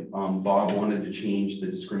there, like Bob wanted to change the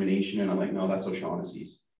discrimination, and I'm like, no, that's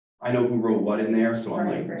O'Shaughnessy's. I know who wrote what in there, so I'm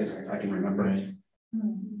like, I can remember. Right.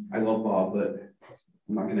 I love Bob, but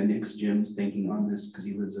I'm not gonna nix Jim's thinking on this because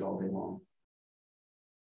he lives it all day long.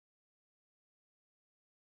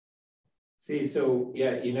 See, so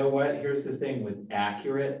yeah, you know what? Here's the thing with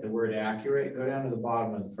accurate, the word accurate, go down to the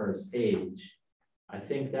bottom of the first page. I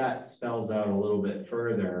think that spells out a little bit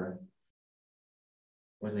further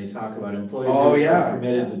when they talk about employees are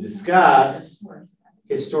permitted to discuss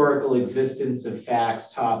historical existence of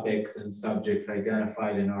facts, topics, and subjects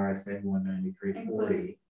identified in RSA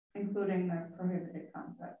 19340. Including the prohibited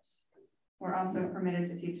concepts. We're also permitted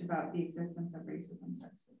to teach about the existence of racism,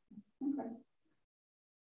 sexism. Okay.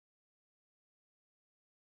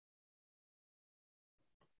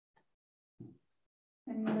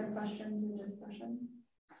 Any other questions or discussion?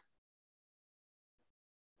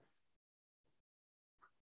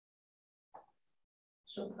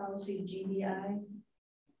 So policy GBI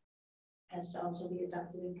has to also be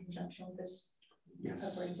adopted in conjunction with this. Yes.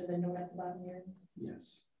 According to the note at the bottom here.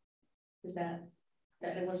 Yes. Is that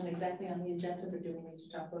it wasn't exactly on the agenda, or do we need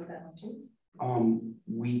to talk about that one too?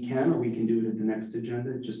 We can, or we can do it at the next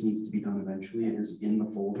agenda. It just needs to be done eventually. It is in the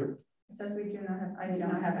folder. It says we do not have, I do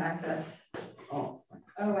not have access. Oh.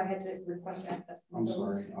 Oh, I had to request access. I'm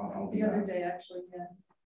sorry. I'll do the other that. day, actually, yeah.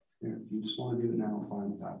 Yeah, if you just want to do it now, I'm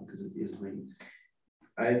fine with that because it is late.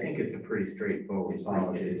 I think it's a pretty straightforward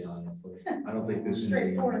policy, honestly. I don't think there's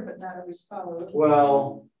Straightforward, but not always followed.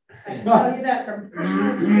 Well, I can tell you that from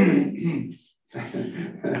personal experience.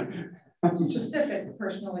 Specific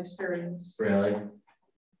personal experience. Really?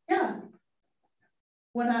 Yeah.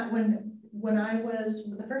 When I was,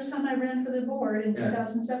 the first time I ran for the board in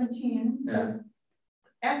 2017, the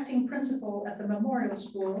acting principal at the memorial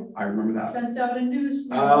school. I remember that. Sent out a news.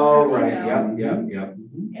 Oh, right, yep.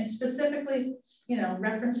 And specifically, you know,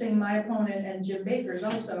 referencing my opponent and Jim Baker's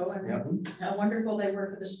also, and how wonderful they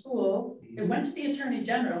were for the school. It went to the Attorney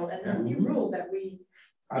General, and then he ruled that we,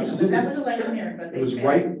 absolutely, that was electioneering, but it was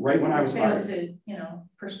right when I was failed hired to, you know,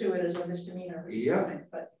 pursue it as a misdemeanor.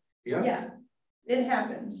 But yeah, it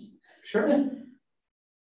happens. Sure.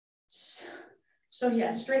 So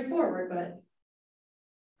yeah, straightforward, but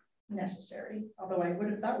necessary. Although I would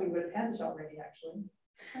have thought we would have had this already, actually.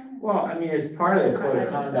 Well, I mean, it's part of the code of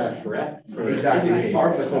conduct for exactly. It's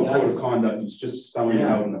part of the so code of conduct. It's just spelling it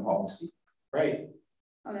out in the policy. Right.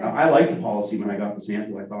 I like the policy. When I got the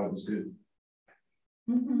sample, I thought it was good.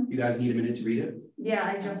 Mm-hmm. You guys need a minute to read it? Yeah,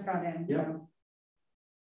 I just got in. Yeah. So.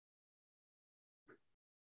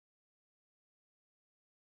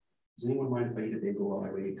 Does anyone mind if I eat a bagel while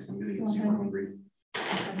I wait? Because I'm gonna get super hungry.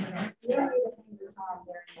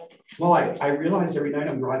 Well, I realize every night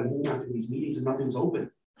I'm driving home after these meetings and nothing's open.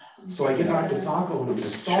 So I get back to Saco and I'm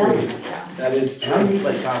starving. That is true. And I need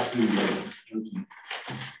like fast food.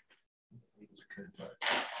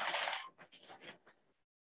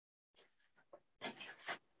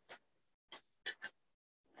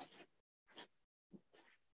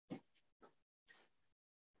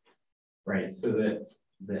 Right, so that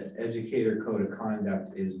the educator code of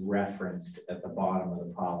conduct is referenced at the bottom of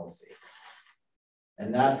the policy.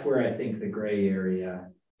 And that's where I think the gray area,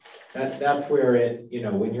 that's where it, you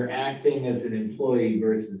know, when you're acting as an employee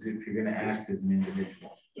versus if you're going to act as an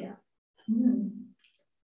individual. Yeah.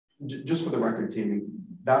 Just for the record, Tammy,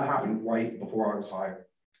 that happened right before I was hired.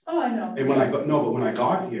 Oh, I know. And when I got, no, but when I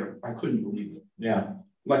got here, I couldn't believe it. Yeah.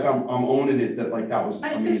 Like I'm owning it that like that was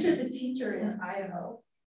My amazing. sister's a teacher in Idaho,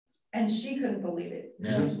 and she couldn't believe it.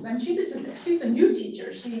 Yeah. And she's a new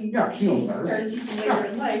teacher. She knows better. started teaching later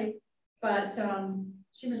in life, but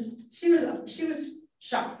she was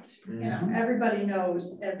shocked. You know, everybody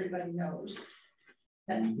knows that,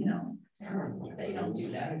 you know, they don't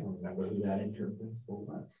do that. I don't remember who that intern principal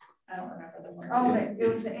was. I don't remember the one. Oh, it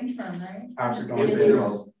was the interim, right? After It Don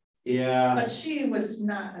was- Yeah. But she was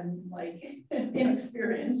not like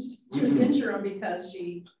inexperienced. She was interim because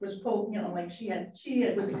she was pulled, you know, like she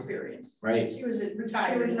was experienced. Right. She was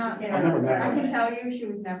retired. She was not there. I never met her. I can tell you she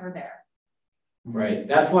was never there. Right.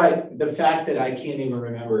 That's why the fact that I can't even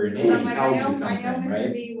remember her name I'm like, tells I you know something, Mr.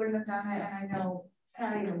 right? B wouldn't have done it, and I know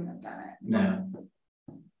Patty wouldn't have done it. No.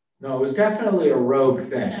 No, it was definitely a rogue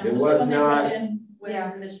thing. Yeah, It the was one they not. brought in when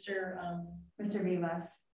Yeah. Mr. B left.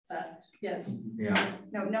 Yes. Yeah.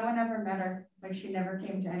 No one ever met her. Like she never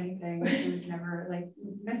came to anything. She was never like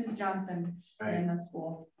Mrs. Johnson in the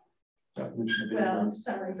school. Well,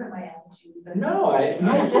 sorry for my attitude, but No, it's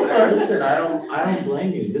okay. Listen, I don't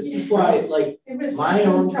blame you. This is why, like, my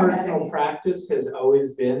own personal practice has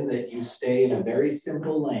always been that you stay in a very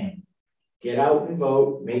simple lane. Get out and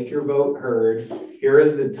vote, make your vote heard. Here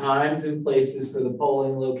are the times and places for the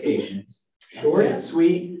polling locations. Short,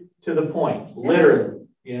 sweet, to the point, literally,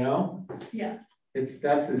 you know? Yeah.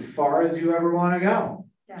 That's as far as you ever want to go.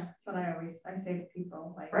 Yeah, that's what I say to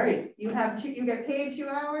people. Like, right. You get paid 2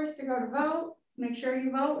 hours to go to vote. Make sure you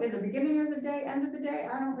vote at the beginning of the day, end of the day.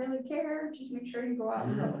 I don't really care. Just make sure you go out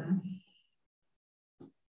and vote.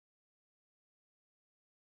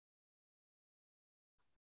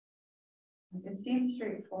 It seems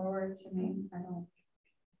straightforward to me.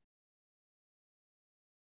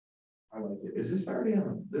 I like it. This is already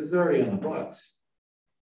on the books.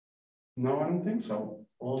 No, I don't think so.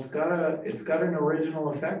 Well, it's got an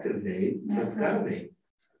original effective date, so it's gotta be.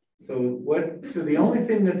 So the only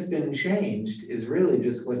thing that's been changed is really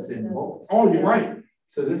just what's in bold. Oh, you're right.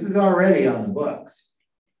 So this is already on the books.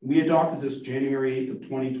 We adopted this January 8th of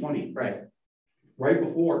 2020. Right. Right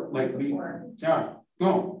before, like after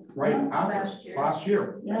last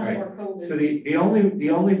year. Yeah. Right. Before COVID. So the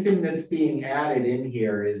only thing that's being added in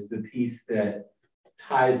here is the piece that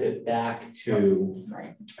ties it back to.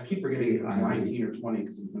 Right. I keep forgetting it was 19 or 20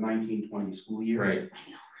 because it was the 1920 school year. Right.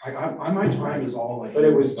 My time is all like. But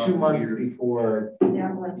it was 2 months before, Yeah,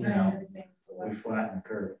 you know, we flattened the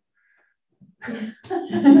curve.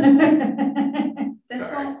 This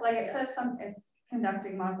won't, like it says it's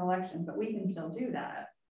conducting mock elections, but we can still do that.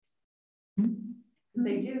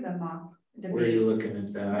 They do the mock Where are you looking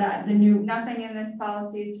at that? The new. Nothing in this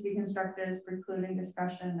policy is to be constructed as precluding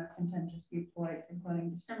discussion of contentious viewpoints,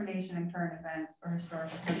 including discrimination in current events or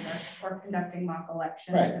historical conduct, or conducting mock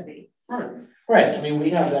elections debates. Right. I mean, we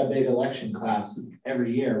have that big election class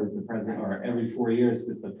every year with the president, or every 4 years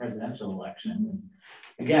with the presidential election.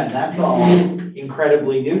 Again, that's all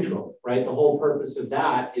incredibly neutral, right? The whole purpose of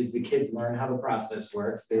that is the kids learn how the process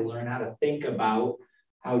works. They learn how to think about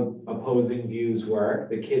how opposing views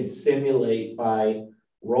work. The kids simulate by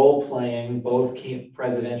role playing both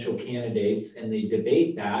presidential candidates, and they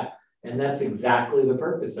debate that. And that's exactly the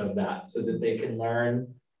purpose of that, so that they can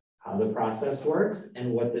learn how the process works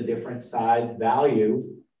and what the different sides value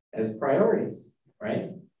as priorities,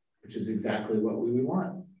 right? Which is exactly what we would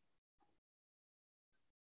want.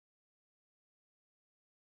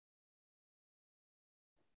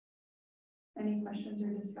 Any questions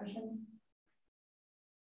or discussion?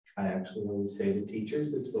 I actually always say to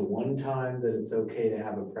teachers, it's the one time that it's okay to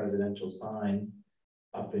have a presidential sign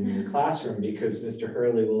up in your classroom, because Mr.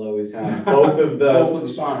 Hurley will always have both of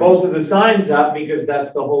the signs up, because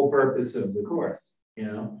that's the whole purpose of the course, you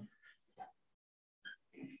know.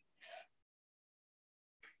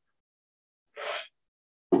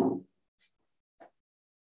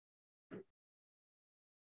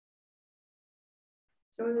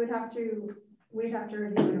 So we'd have to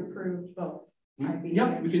review and approve both.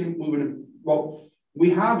 Yeah, we can move it. Well, we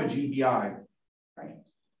have a GBI. Right.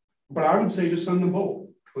 But I would say just send them both.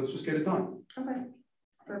 Let's just get it done. Okay.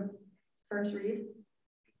 For first read.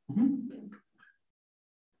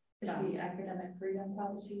 Is the academic freedom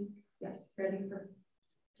policy ready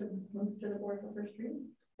to move to the board for first read?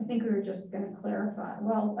 I think we were just going to clarify.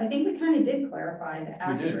 Well, I think we kind of did clarify the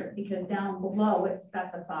accurate, because down below it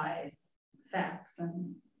specifies facts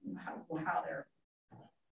and how they're,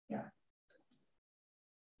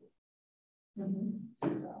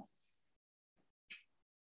 So.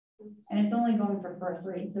 And it's only going for first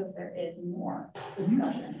read, so if there is more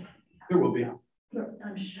discussion, there will be.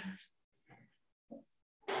 I'm sure.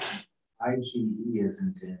 IGE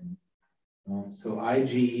isn't in. So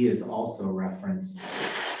IGE is also referenced,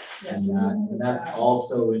 and that's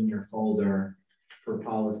also in your folder for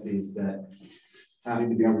policies that have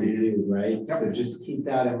to be reviewed, right? Yep. So just keep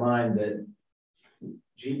that in mind, that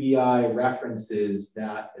GBI references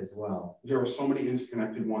that as well. There are so many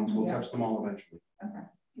interconnected ones. We'll touch them all eventually. Okay.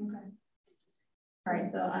 All right,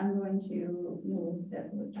 so I'm going to move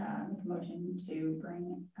that make a motion to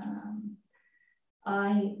bring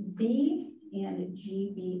IB and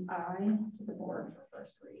GBI to the board for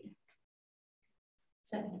first read.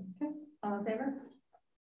 Second. Okay. All in favor?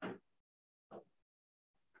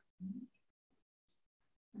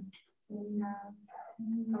 So we have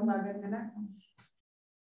 11 minutes.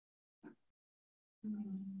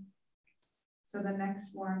 So the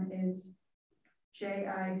next one is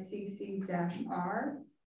JICC-R,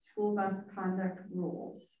 school bus conduct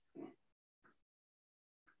rules.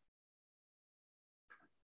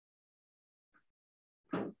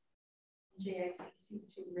 JICC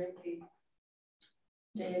to Rick.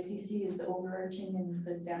 JICC is the overarching, and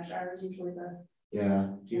the -R is usually the.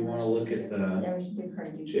 Yeah. Do you want to look at the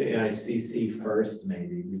JICC first,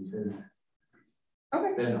 maybe, because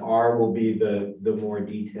then R will be the more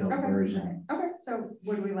detailed version. Okay. So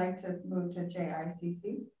would we like to move to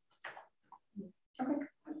JICC? Okay.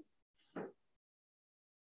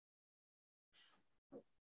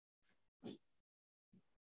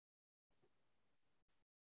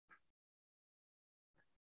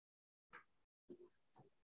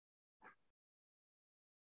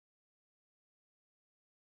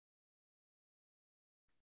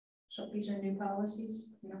 So these are new policies.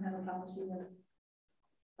 We don't have a policy with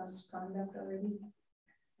bus conduct already.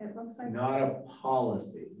 It looks like not a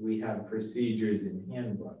policy. We have procedures in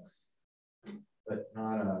handbooks, but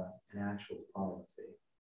not an actual policy.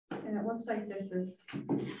 And it looks like this is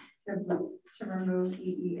to remove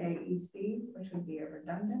EEAEC, which would be a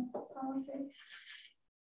redundant policy.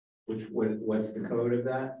 What's the code of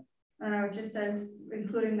that? I don't know, it just says,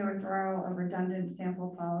 including the withdrawal of redundant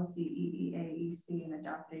sample policy EEAEC and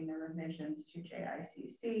adopting the revisions to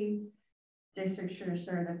JICC. Districts should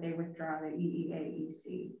assure that they withdraw the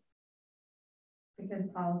EEAEC, because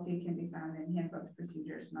policy can be found in handbooks,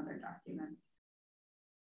 procedures, and other documents.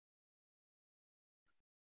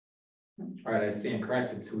 All right, I stand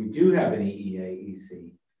corrected. So we do have an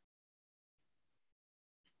EEAEC.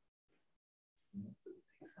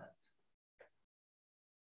 Makes sense.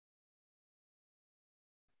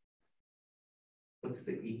 What's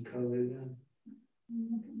the E code again?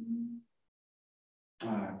 I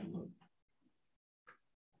have to look.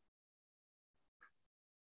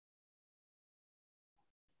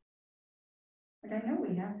 But I know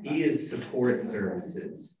we have. E is support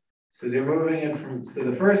services. So they're moving it from, so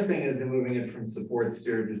the first thing is they're moving it from support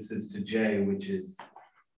services to J, which is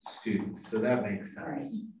students. So that makes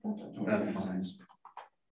sense. That's fine.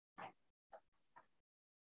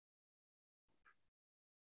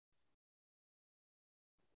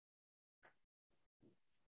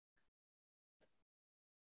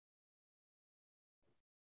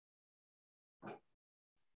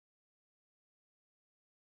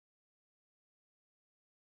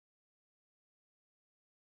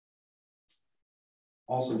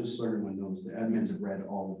 Also, just so everyone knows, the admins have read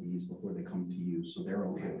all of these before they come to you, so they're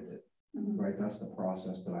okay with it, right? That's the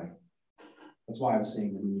process that's why I was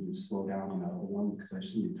saying that we need to slow down on that other one, because I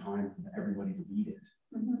just needed time for everybody to read it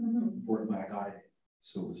before I got it.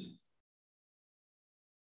 So it was.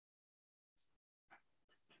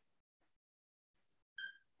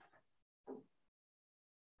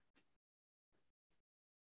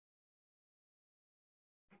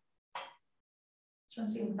 This one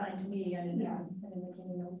seemed fine to me. I didn't make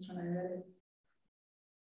any notes when I read it.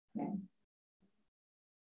 Yeah.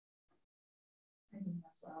 I think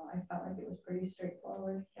as well. I felt like it was pretty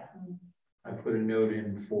straightforward. Yeah. I put a note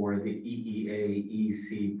in for the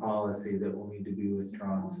EEA-EC policy that will need to be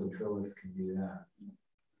withdrawn, so Phyllis can do that.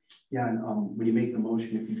 Yeah, and when you make the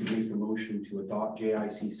motion, if you could make the motion to adopt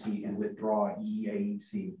JICC and withdraw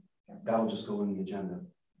EEA-EC, that'll just go in the agenda,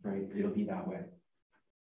 right? It'll be that way.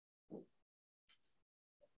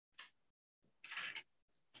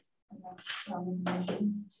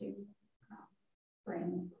 Motion to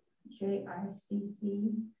bring JICC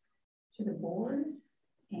to the board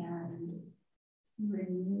and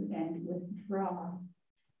renew and withdraw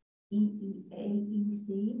EEA-EC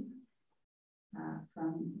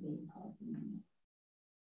from the policy manual.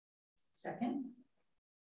 Second.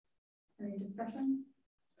 Any discussion?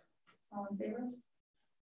 All in favor?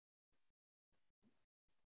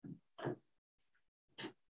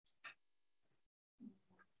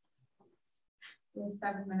 We have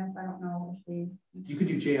 7 minutes. I don't know if we. You could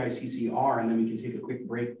do JICCR and then we can take a quick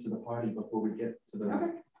break to the party before we get to the.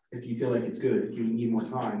 Okay. If you feel like it's good, if you need more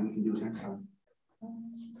time, we can do it next time.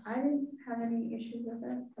 I didn't have any issues with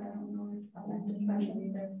it, but I don't know about discussion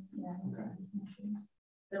either. Yeah. Okay.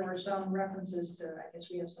 There were some references to, I guess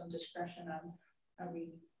we have some discretion on how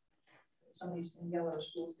some of these in yellow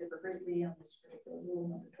schools differ greatly on this particular rule,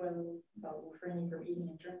 number 12, about refraining from eating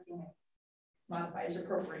and drinking. Modify as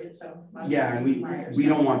appropriate, so. Yeah, and we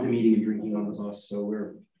don't want them eating and drinking on the bus,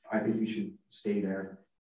 so I think we should stay there.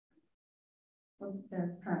 Well,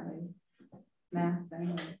 they're currently masks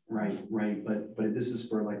anyways. Right, but this is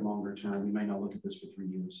for like longer term. We might not look at this for 3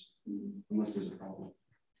 years unless there's a problem.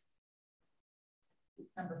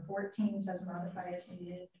 Number 14 says modify as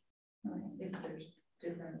needed. If there's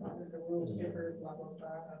different, if the rules differ, blah, blah,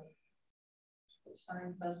 blah.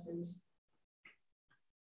 Signed buses.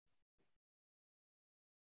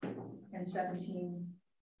 And 17,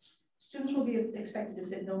 students will be expected to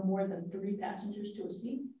sit no more than 3 passengers to a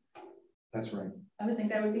seat. That's right. I would think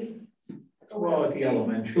that would be. Well, it's the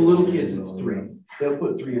elementary. The little kids, it's 3. They'll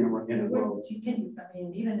put 3 in a row. I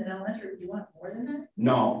mean, even in elementary, do you want more than that?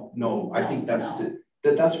 No. I think that's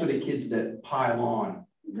that's for the kids that pile on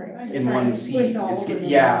in Right. one seat.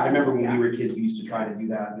 I remember when we were kids, we used to try to do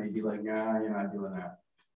that, and they'd be like, "Nah, you're not doing that."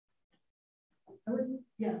 I would,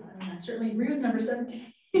 yeah. I mean, I certainly agree with number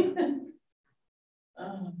 17.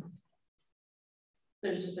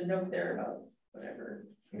 There's just a note there about whatever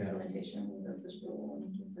implementation of this rule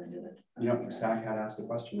and it. Yep, Stack had asked a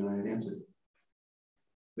question and I had answered.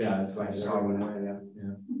 Yeah, that's why I just saw it went away.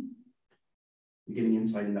 Yeah. You're getting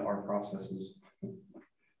insight into our processes.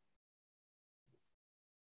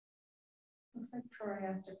 Looks like Troy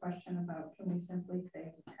asked a question about, can we simply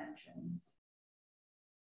say detentions,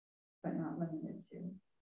 but not limited to?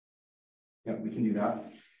 Yeah, we can do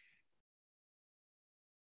that.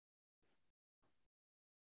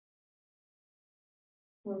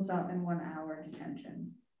 We'll stop in 1 hour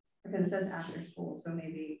detention because it says after school, so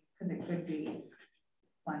maybe because it could be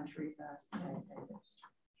lunch, recess.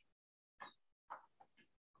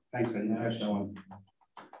 Thanks, I didn't catch that one.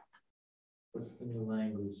 What's the new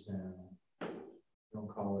language now? Don't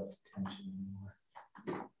call it detention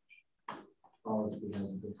anymore. Policy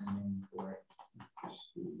has a different name for it.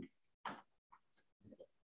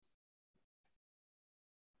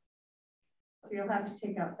 So you'll have to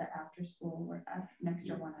take out the after school or next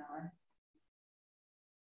to 1 hour.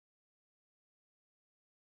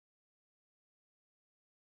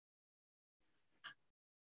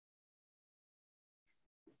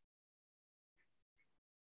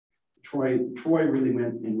 Troy really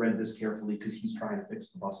went and read this carefully because he's trying to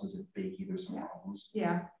fix the buses at Bakey. There's some problems.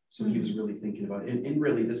 Yeah. So he was really thinking about it. And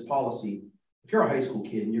really this policy, if you're a high school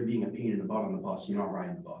kid and you're being a pain in the butt on the bus, you're not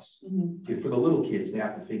riding the bus. For the little kids, they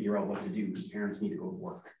have to figure out what to do because parents need to go to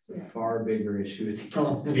work. It's a far bigger issue at the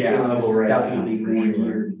elementary Yeah, level right definitely now, for more sure.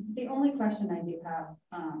 geared. The only question I do have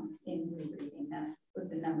in rereading this was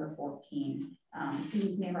the number 14.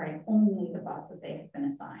 Students may ride only the bus that they have been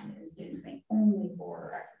assigned, and students may only board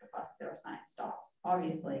or exit the bus if they're assigned stops.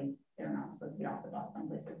 Obviously, they're not supposed to get off the bus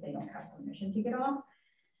someplace if they don't have permission to get off.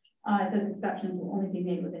 It says exceptions will only be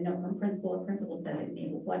made with a note from principal or principal's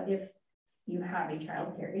designated. What if you have a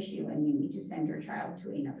child care issue and you need to send your child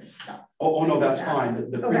to another stop? Oh no, that's fine.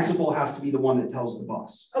 The okay. principal has to be the one that tells the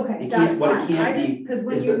bus. Okay, It that's can't, what it fine. can't I be. because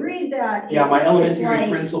when is you that- read that, Yeah, my elementary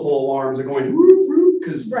like, principal alarms are going whoop, whoop,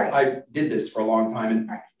 because Right. I did this for a long time. And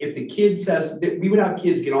Right. if the kid says, we would have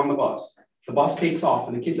kids get on the bus takes off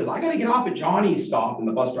and the kid says, I gotta get off at Johnny's stop. And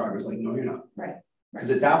the bus driver's like, no, you're not. Right. Because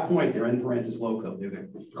at that point, they're in parentis loco, they're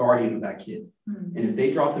the guardian of that kid. And if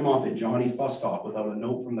they drop them off at Johnny's bus stop without a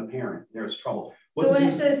note from the parent, there's trouble. What So when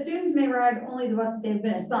this it says students may ride only the bus that they've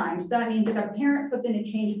been assigned, so that means if a parent puts in a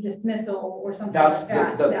change of dismissal or something That's like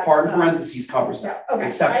that. the that's, part in parentheses covers that. yeah, okay.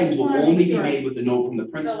 Exceptions I will just wanna only make be sure. made with a note from the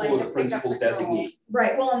principal like or the the pickup principal's control. designee.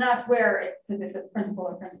 Right, well, and that's where, because it says principal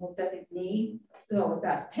or principal's designee, so if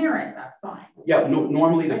that's parent, that's fine. Yeah, no,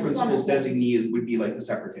 normally the I just principal's wanted designee would be like the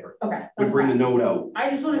secretary, Okay. would that's bring the fine. note out. I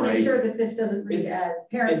just want to make right. sure that this doesn't read It's- as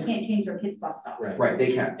parents it's- can't change their kids' bus stops. Right. Right,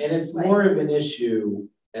 they can. And it's more of an issue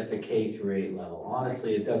at the K-8 level.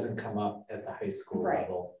 Honestly, it doesn't come up at the high school Right.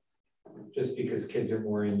 level. Just because kids are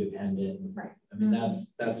more independent. Right. I mean,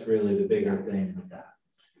 that's really the bigger thing with that.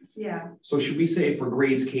 Yeah, So should we say for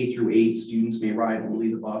grades K-8, students may ride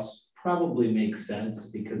only the bus? Probably makes sense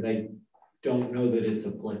because I don't know that it's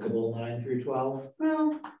applicable 9 through 12.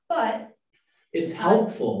 Well, but It's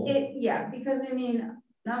helpful. yeah, because I mean,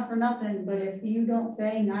 not for nothing, but if you don't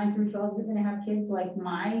say 9 through 12, you're gonna have kids like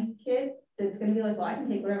my kid, that's gonna be like, well, I can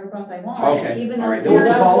take whatever bus I want. Okay, even all though right. the Well,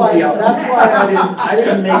 parents that's say why- so. That's why I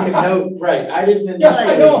didn't make a note, right, I didn't. Yes,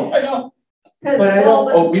 I know. Because, But I well,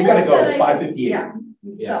 don't- the Oh, we've gotta schools go, that it's I- 5:58. Yeah,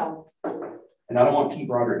 Yeah. so, And I don't want Pete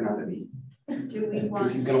Broderick mad at me, do we want?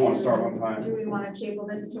 because he's gonna want to start on time. Do we want to table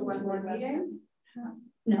this to one more meeting?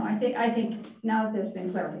 no, I think now that there's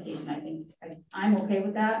been clarification, I think I'm okay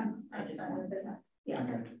with that. I just wanted to, yeah,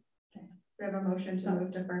 We have a motion to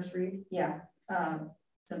move to first read. yeah.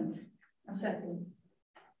 So, A second.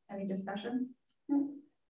 Any discussion? No.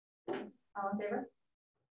 All in favor?